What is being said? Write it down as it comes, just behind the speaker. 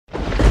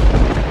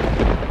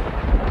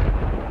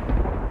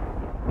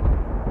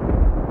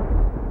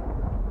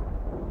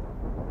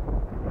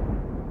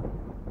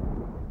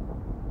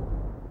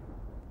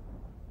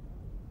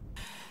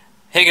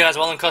Hey guys,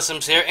 Wallen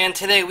Customs here, and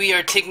today we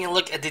are taking a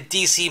look at the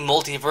DC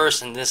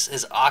Multiverse, and this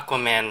is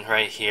Aquaman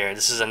right here.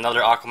 This is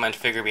another Aquaman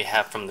figure we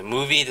have from the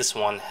movie. This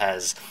one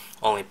has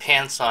only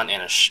pants on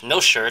and no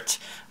shirt,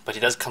 but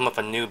he does come with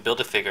a new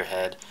Build-A-Figure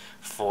head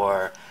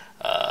for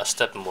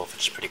Steppenwolf,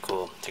 which is pretty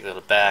cool. Take a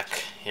little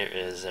back. Here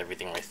is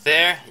everything right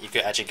there. You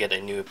could actually get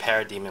a new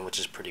Parademon, which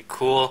is pretty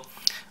cool.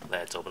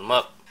 Let's open them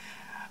up.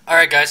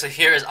 Alright guys, so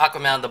here is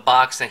Aquaman in the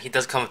box, and he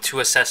does come with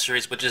two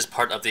accessories, which is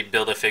part of the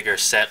Build-A-Figure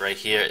set right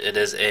here. It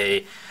is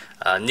a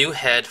new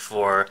head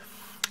for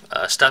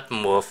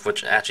Steppenwolf,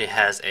 which actually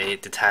has a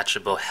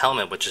detachable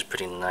helmet, which is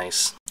pretty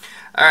nice.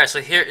 Alright, so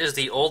here is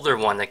the older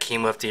one that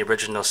came with the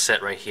original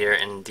set right here,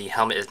 and the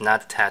helmet is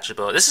not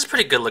detachable. This is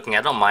pretty good looking,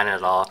 I don't mind it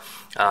at all.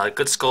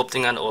 Good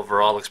sculpting on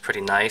overall, looks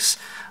pretty nice.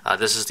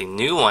 This is the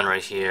new one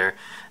right here,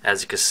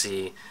 as you can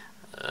see.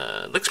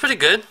 Looks pretty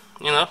good.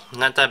 You know,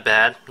 not that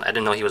bad. I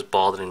didn't know he was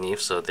bald underneath,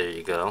 so there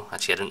you go.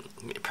 Actually, I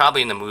didn't.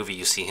 Probably in the movie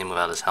you see him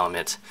without his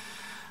helmet,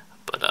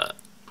 but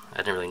I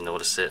didn't really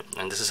notice it.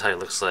 And this is how he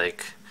looks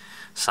like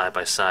side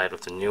by side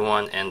with the new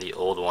one and the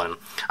old one.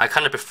 I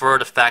kind of prefer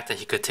the fact that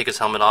he could take his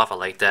helmet off. I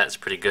like that. It's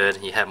pretty good.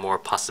 He had more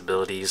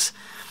possibilities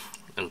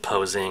in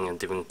posing and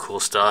doing cool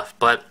stuff.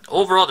 But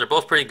overall, they're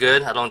both pretty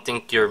good. I don't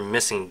think you're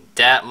missing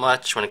that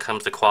much when it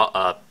comes to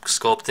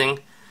sculpting.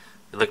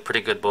 They look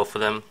pretty good, both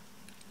of them.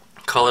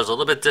 Color's a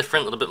little bit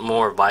different, a little bit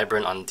more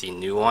vibrant on the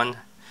new one,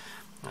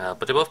 but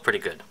they're both pretty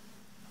good.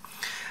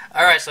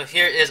 Alright, so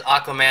here is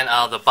Aquaman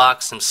out of the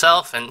box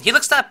himself, and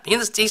he's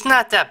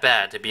not that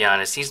bad, to be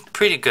honest. He's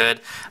pretty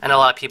good. I know a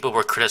lot of people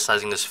were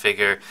criticizing this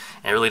figure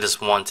and really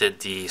just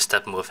wanted the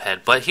Steppenwolf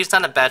head, but he's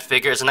not a bad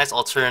figure. It's a nice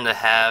alternative to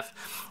have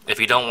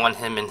if you don't want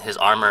him in his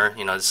armor.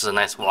 You know, this is a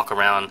nice walk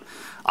around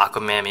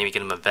Aquaman. Maybe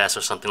get him a vest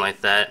or something like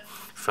that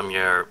from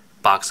your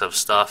box of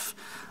stuff.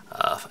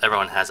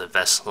 Everyone has a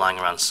vest lying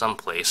around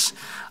someplace.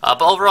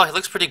 But overall, he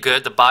looks pretty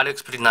good. The body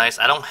looks pretty nice.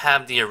 I don't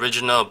have the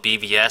original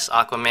BVS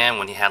Aquaman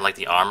when he had like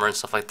the armor and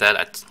stuff like that.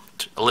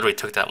 I literally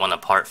took that one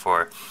apart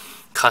for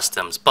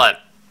customs.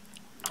 But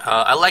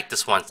I like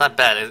this one. It's not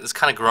bad. It's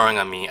kind of growing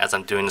on me as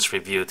I'm doing this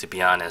review, to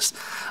be honest.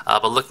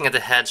 But looking at the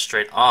head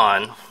straight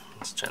on,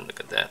 let's try and look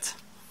at that.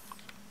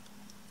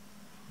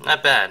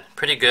 Not bad.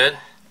 Pretty good.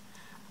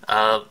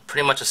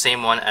 Pretty much the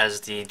same one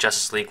as the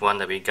Justice League one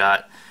that we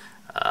got.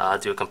 I'll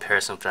do a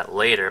comparison of that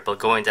later, but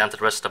going down to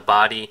the rest of the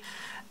body,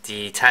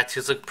 the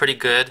tattoos look pretty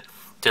good.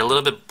 They're a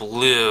little bit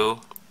blue.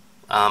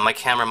 My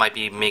camera might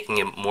be making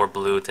it more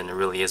blue than it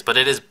really is, but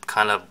it is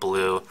kind of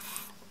blue.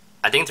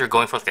 I think they're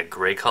going for like a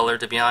gray color,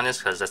 to be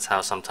honest, because that's how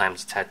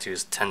sometimes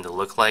tattoos tend to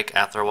look like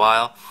after a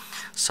while.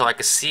 So I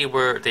could see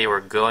where they were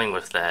going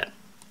with that.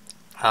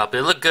 But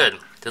it looked good.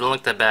 They don't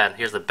look that bad.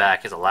 Here's the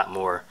back. There's a lot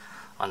more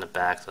on the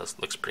back, so it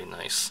looks pretty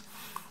nice.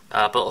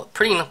 But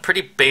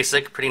pretty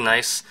basic, pretty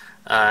nice.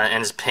 And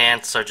his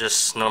pants are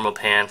just normal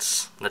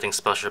pants, nothing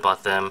special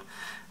about them.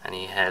 And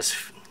he has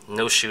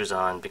no shoes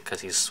on because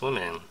he's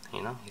swimming,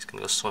 you know, he's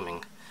gonna go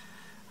swimming.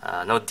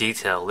 No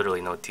detail, literally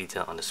no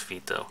detail on his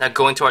feet though. Now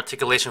going to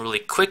articulation really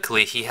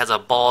quickly, he has a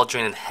ball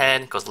jointed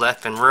head, goes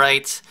left and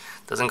right,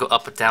 doesn't go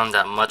up and down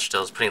that much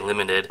though, it's pretty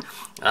limited.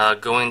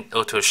 Going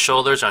to his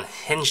shoulders on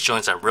hinge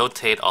joints that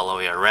rotate all the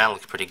way around,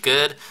 looks pretty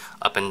good.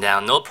 Up and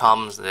down, no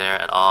problems there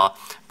at all.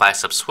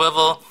 Bicep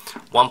swivel,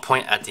 one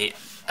point at the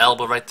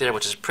elbow right there,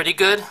 which is pretty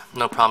good,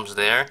 no problems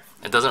there.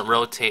 It doesn't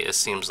rotate, it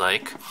seems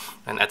like.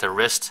 And at the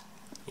wrist,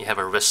 you have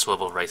a wrist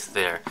swivel right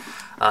there.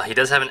 He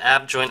does have an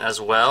ab joint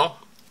as well.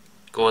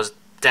 Goes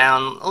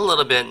down a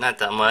little bit, not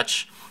that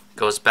much.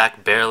 Goes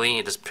back barely,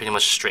 it just pretty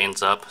much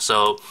straightens up.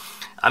 So,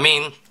 I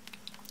mean,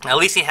 at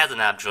least he has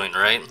an ab joint,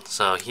 right?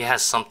 So he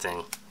has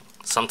something.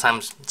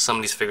 Sometimes some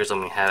of these figures don't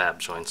even have ab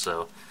joints,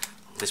 so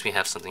at least we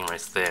have something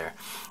right there.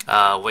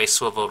 Waist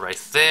swivel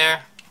right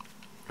there,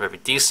 very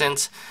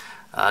decent.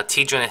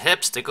 T-jointed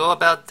hips, they go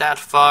about that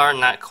far,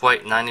 not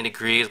quite 90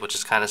 degrees, which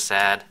is kind of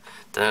sad.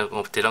 They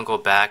don't go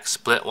back.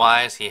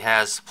 Split-wise, he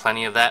has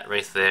plenty of that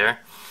right there.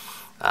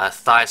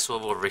 Thigh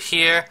swivel over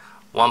here,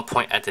 one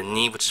point at the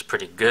knee, which is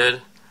pretty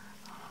good,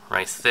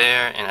 right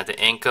there. And at the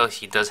ankle,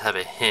 he does have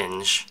a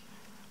hinge,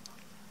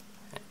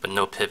 but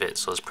no pivot,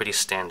 so it's pretty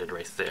standard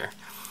right there.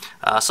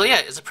 So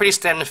yeah, it's a pretty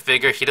standard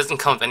figure. He doesn't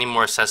come with any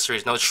more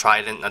accessories, no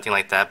trident, nothing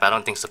like that, but I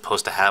don't think he's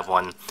supposed to have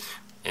one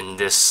in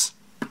this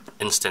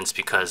instance,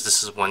 because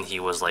this is when he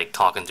was like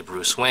talking to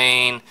Bruce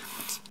Wayne,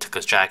 took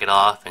his jacket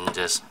off and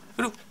just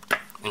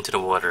into the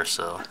water.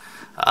 So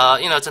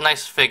you know, it's a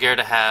nice figure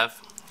to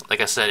have.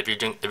 Like I said, if you're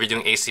doing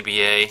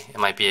ACBA, it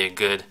might be a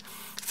good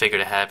figure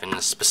to have in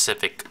a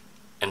specific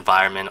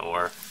environment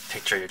or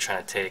picture you're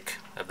trying to take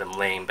of them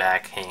laying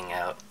back, hanging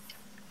out.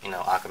 You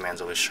know, Aquaman's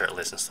always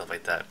shirtless and stuff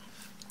like that.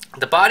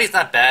 The body's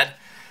not bad.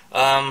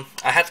 I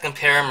have to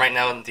compare him right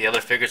now with the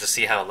other figures to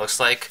see how it looks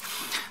like.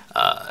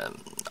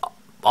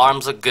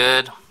 Arms look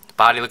good,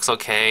 body looks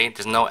okay,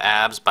 there's no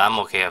abs, but I'm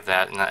okay with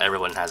that. Not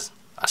everyone has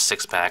a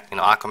six-pack. You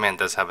know, Aquaman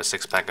does have a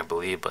six-pack, I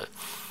believe, but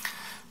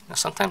you know,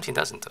 sometimes he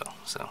doesn't though,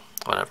 so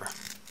whatever.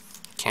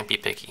 Can't be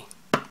picky.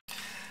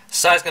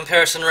 Size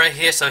comparison right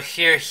here. So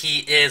here he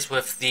is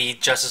with the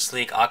Justice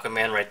League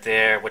Aquaman right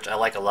there, which I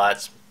like a lot.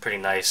 It's pretty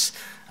nice.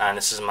 And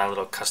this is my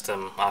little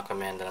custom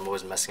Aquaman that I'm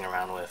always messing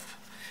around with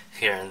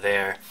here and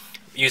there,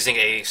 using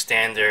a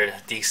standard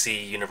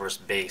DC Universe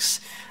base.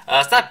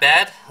 It's not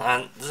bad.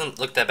 It doesn't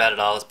look that bad at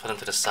all. Let's put him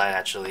to the side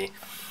actually.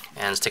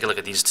 And let's take a look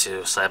at these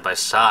two side by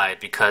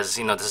side, because,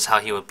 you know, this is how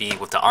he would be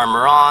with the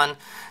armor on.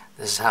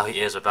 This is how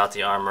he is without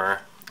the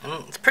armor.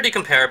 And it's pretty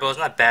comparable. It's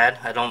not bad.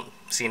 I don't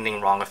see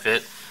anything wrong with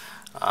it.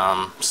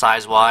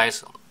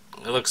 Size-wise,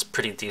 it looks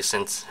pretty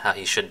decent how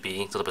he should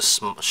be. It's a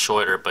little bit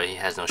shorter, but he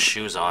has no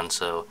shoes on,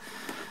 so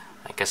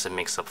I guess it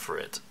makes up for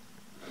it.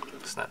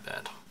 It's not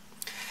bad.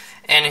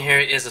 And here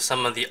is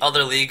some of the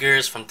other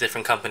leaguers from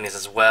different companies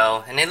as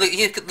well. And he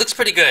looks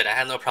pretty good. I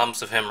have no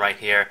problems with him right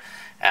here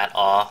at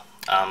all.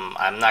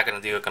 I'm not going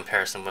to do a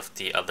comparison with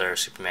the other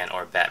Superman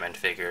or Batman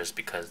figures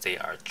because they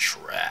are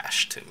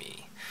trash to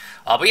me.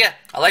 But yeah,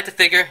 I like the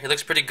figure. He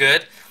looks pretty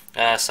good.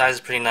 Size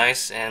is pretty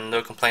nice, and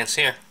no complaints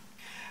here.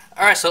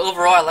 Alright, so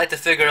overall I like the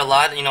figure a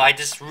lot. You know, I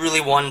just really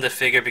wanted the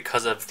figure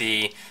because of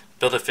the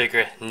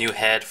Build-A-Figure new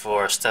head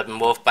for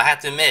Steppenwolf. But I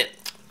have to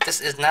admit, this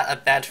is not a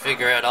bad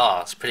figure at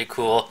all. It's pretty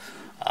cool.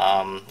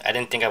 I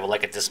didn't think I would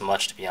like it this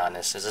much, to be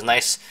honest. It's a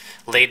nice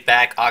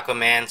laid-back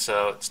Aquaman,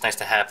 so it's nice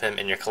to have him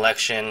in your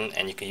collection,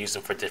 and you can use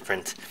him for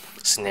different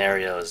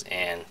scenarios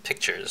and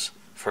pictures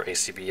for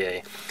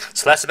ACBA.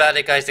 So that's about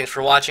it, guys. Thanks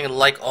for watching.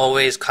 Like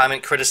always,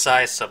 comment,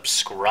 criticize,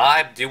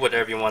 subscribe, do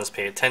whatever you want to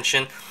pay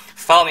attention.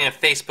 Follow me on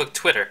Facebook,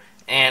 Twitter,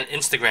 and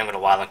Instagram at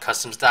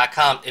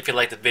wildandcustoms.com. If you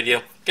liked the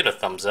video, give it a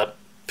thumbs up.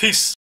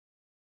 Peace!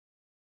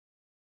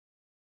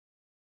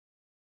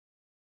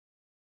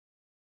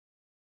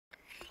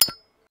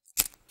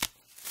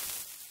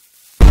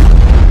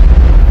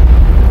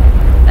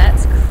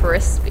 That's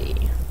crispy.